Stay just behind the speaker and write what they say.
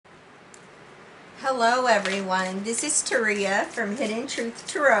Hello everyone, this is Taria from Hidden Truth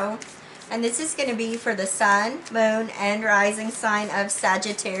Tarot, and this is going to be for the Sun, Moon, and Rising sign of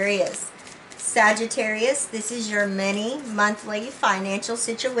Sagittarius. Sagittarius, this is your mini monthly financial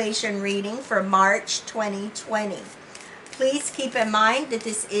situation reading for March 2020. Please keep in mind that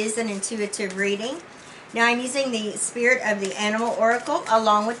this is an intuitive reading. Now I'm using the Spirit of the Animal Oracle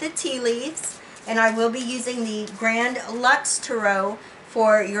along with the tea leaves, and I will be using the Grand Lux Tarot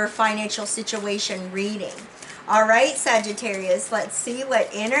for your financial situation reading. All right, Sagittarius, let's see what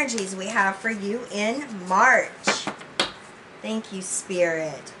energies we have for you in March. Thank you,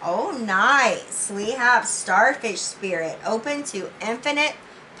 Spirit. Oh, nice. We have Starfish Spirit, open to infinite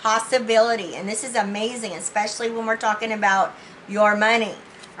possibility. And this is amazing, especially when we're talking about your money.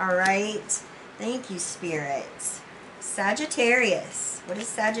 All right. Thank you, Spirit. Sagittarius. What does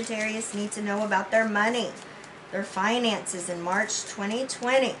Sagittarius need to know about their money? Their finances in March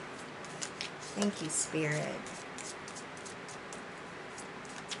 2020. Thank you, Spirit.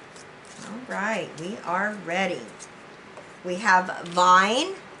 All right, we are ready. We have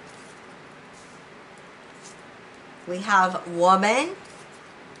Vine. We have Woman.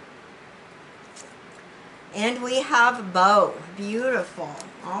 And we have Bow. Beautiful.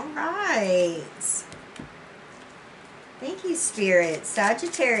 All right. Thank you, Spirit.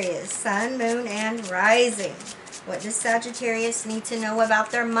 Sagittarius, Sun, Moon, and Rising. What does Sagittarius need to know about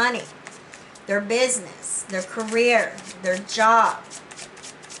their money, their business, their career, their job?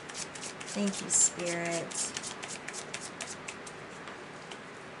 Thank you, Spirit.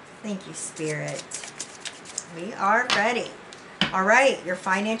 Thank you, Spirit. We are ready. All right, your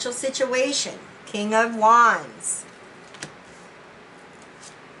financial situation. King of Wands.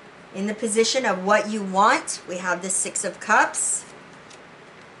 In the position of what you want, we have the Six of Cups.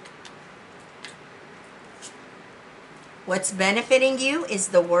 What's benefiting you is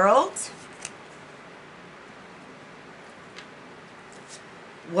the World.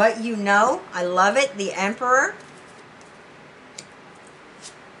 What you know, I love it, the Emperor.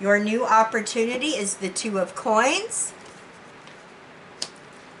 Your new opportunity is the Two of Coins.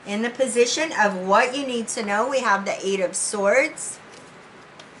 In the position of what you need to know, we have the Eight of Swords.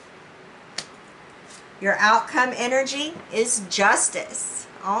 Your outcome energy is Justice.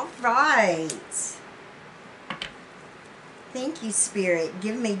 All right. Thank you, Spirit.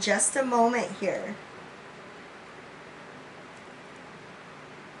 Give me just a moment here.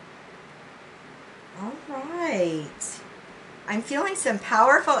 All right. I'm feeling some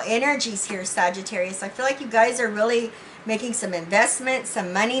powerful energies here, Sagittarius. I feel like you guys are really making some investments,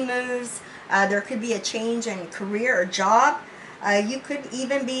 some money moves. There could be a change in career or job. You could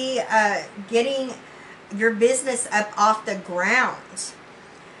even be getting your business up off the ground.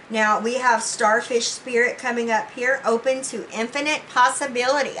 Now we have Starfish Spirit coming up here, open to infinite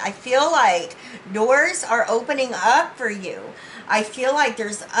possibility. I feel like doors are opening up for you. I feel like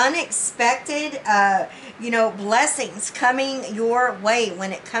there's unexpected, blessings coming your way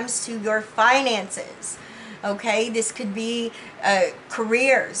when it comes to your finances. Okay, this could be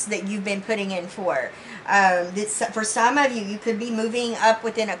careers that you've been putting in for. For some of you, you could be moving up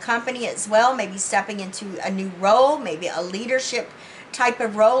within a company as well, maybe stepping into a new role, maybe a leadership type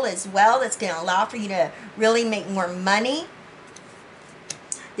of role as well that's going to allow for you to really make more money.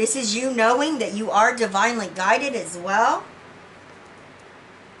 This is you knowing that you are divinely guided as well.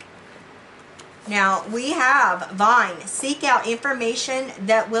 Now, we have Vine. Seek out information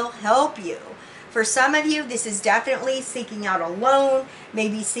that will help you. For some of you, this is definitely seeking out a loan,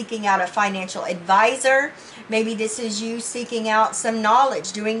 maybe seeking out a financial advisor. Maybe this is you seeking out some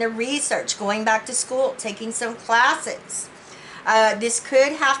knowledge, doing the research, going back to school, taking some classes. This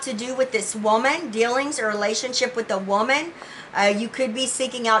could have to do with this woman, dealings or relationship with a woman. You could be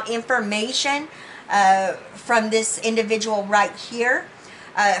seeking out information from this individual right here.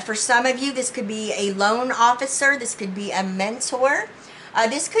 For some of you, this could be a loan officer. This could be a mentor.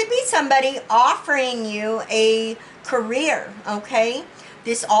 This could be somebody offering you a career, okay?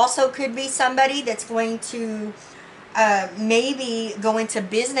 This also could be somebody that's going to maybe go into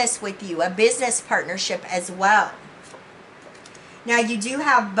business with you, a business partnership as well. Now, you do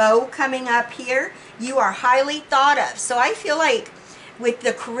have Bow coming up here. You are highly thought of. So I feel like with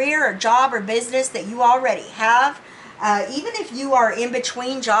the career or job or business that you already have, even if you are in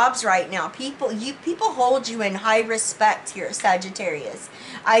between jobs right now, people hold you in high respect here, Sagittarius.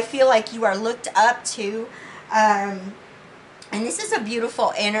 I feel like you are looked up to, and this is a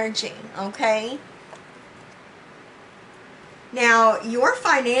beautiful energy, okay? Now, your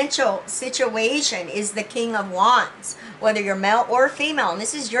financial situation is the King of Wands, whether you're male or female, and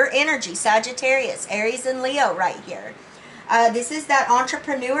this is your energy, Sagittarius, Aries, and Leo right here. This is that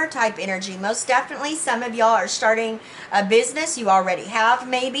entrepreneur type energy. Most definitely, some of y'all are starting a business. You already have,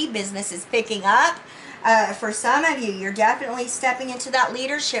 maybe. Business is picking up. For some of you, you're definitely stepping into that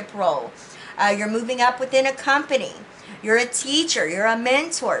leadership role. You're moving up within a company. You're a teacher. You're a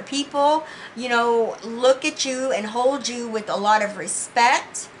mentor. People, you know, look at you and hold you with a lot of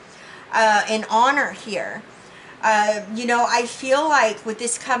respect and honor here. You know, I feel like with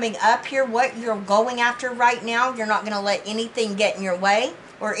this coming up here, what you're going after right now, you're not going to let anything get in your way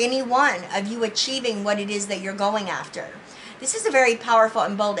or any one of you achieving what it is that you're going after. This is a very powerful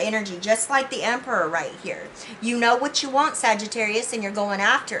and bold energy, just like the Emperor right here. You know what you want, Sagittarius, and you're going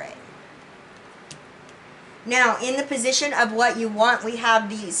after it. Now, in the position of what you want, we have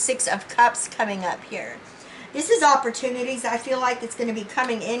the Six of Cups coming up here. This is opportunities. I feel like it's going to be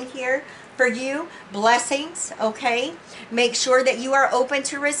coming in here for you. Blessings, okay? Make sure that you are open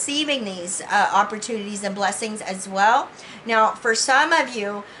to receiving these opportunities and blessings as well. Now, for some of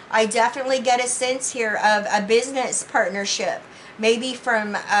you, I definitely get a sense here of a business partnership. Maybe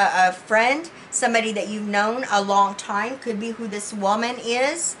from a friend, somebody that you've known a long time. Could be who this woman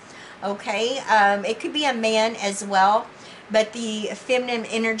is, okay? It could be a man as well. But the feminine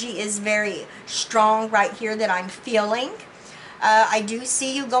energy is very strong right here that I'm feeling. I do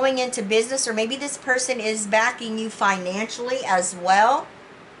see you going into business, or maybe this person is backing you financially as well.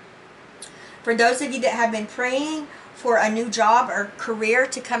 For those of you that have been praying for a new job or career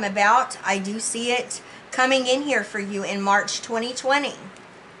to come about, I do see it coming in here for you in March 2020.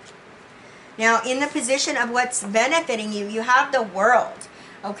 Now, in the position of what's benefiting you, you have the World.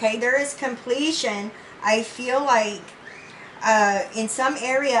 Okay, there is completion. I feel like in some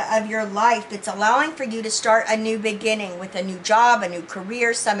area of your life that's allowing for you to start a new beginning with a new job, a new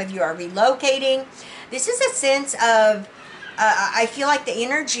career. Some of you are relocating. This is a sense of, I feel like the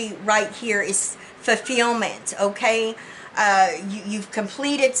energy right here is fulfillment, okay? You've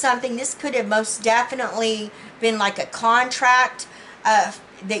completed something. This could have most definitely been like a contract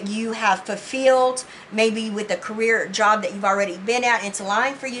that you have fulfilled, maybe with a career or job that you've already been at. It's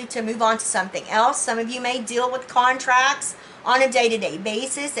allowing for you to move on to something else. Some of you may deal with contracts on a day-to-day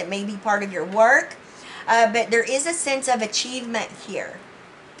basis. It may be part of your work, but there is a sense of achievement here.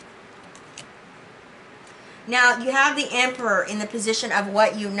 Now, you have the Emperor in the position of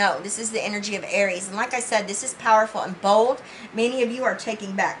what you know. This is the energy of Aries. And like I said, this is powerful and bold. Many of you are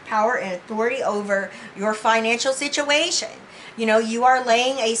taking back power and authority over your financial situation. You know, you are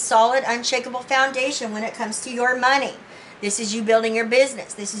laying a solid, unshakable foundation when it comes to your money. This is you building your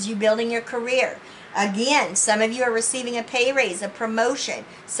business. This is you building your career. Again, some of you are receiving a pay raise, a promotion.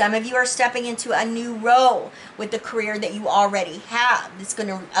 Some of you are stepping into a new role with the career that you already have. It's going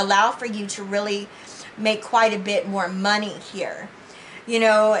to allow for you to really make quite a bit more money here. You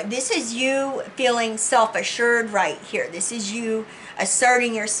know, this is you feeling self-assured right here. This is you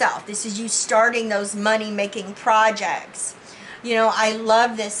asserting yourself. This is you starting those money-making projects. You know, I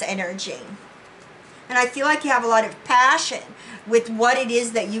love this energy. And I feel like you have a lot of passion with what it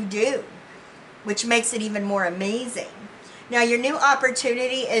is that you do, which makes it even more amazing. Now, your new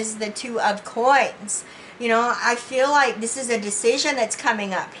opportunity is the Two of Coins. You know, I feel like this is a decision that's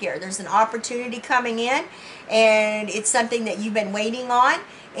coming up here. There's an opportunity coming in, and it's something that you've been waiting on,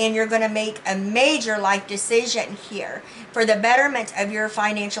 and you're going to make a major life decision here for the betterment of your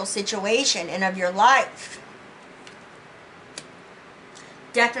financial situation and of your life.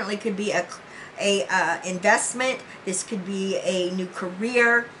 Definitely could be a investment. This could be a new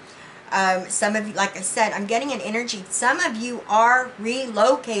career. Some of you, like I said, I'm getting an energy. Some of you are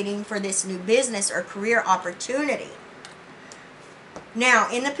relocating for this new business or career opportunity. Now,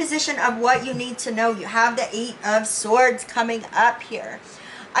 in the position of what you need to know, you have the Eight of Swords coming up here.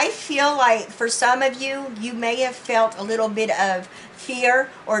 I feel like for some of you, you may have felt a little bit of fear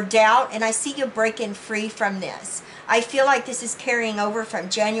or doubt, and I see you breaking free from this. I feel like this is carrying over from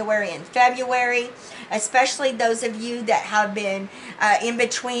January and February, especially those of you that have been in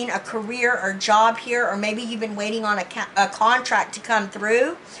between a career or job here, or maybe you've been waiting on a contract to come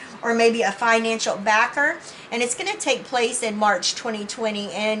through, or maybe a financial backer, and it's going to take place in March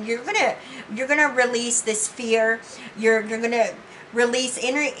 2020, and you're gonna release this fear. You're going to release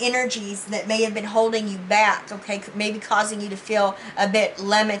energies that may have been holding you back, okay, maybe causing you to feel a bit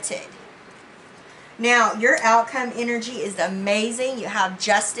limited. Now, your outcome energy is amazing. You have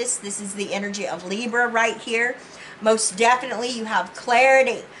Justice. This is the energy of Libra right here. Most definitely, you have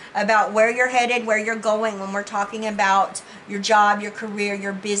clarity about where you're headed, where you're going when we're talking about your job, your career,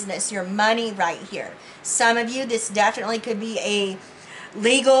 your business, your money right here. Some of you, this definitely could be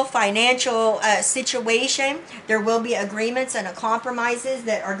legal, financial situation. There will be agreements and compromises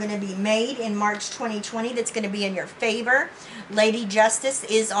that are going to be made in March 2020 that's going to be in your favor. Lady Justice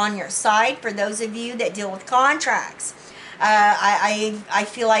is on your side for those of you that deal with contracts. I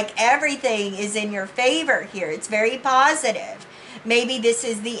feel like everything is in your favor here. It's very positive. Maybe this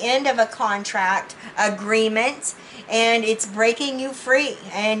is the end of a contract agreement and it's breaking you free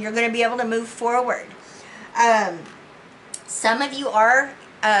and you're going to be able to move forward. Some of you are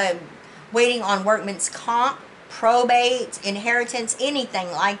waiting on workman's comp, probate, inheritance, anything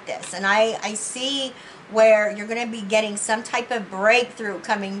like this. And I see where you're going to be getting some type of breakthrough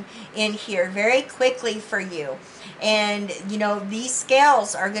coming in here very quickly for you. And, you know, these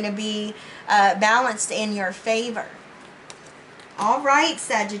scales are going to be balanced in your favor. All right,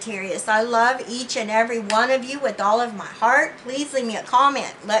 Sagittarius, I love each and every one of you with all of my heart. Please leave me a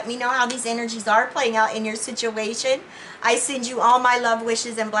comment. Let me know how these energies are playing out in your situation. I send you all my love,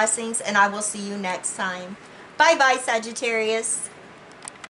 wishes, and blessings, and I will see you next time. Bye-bye, Sagittarius.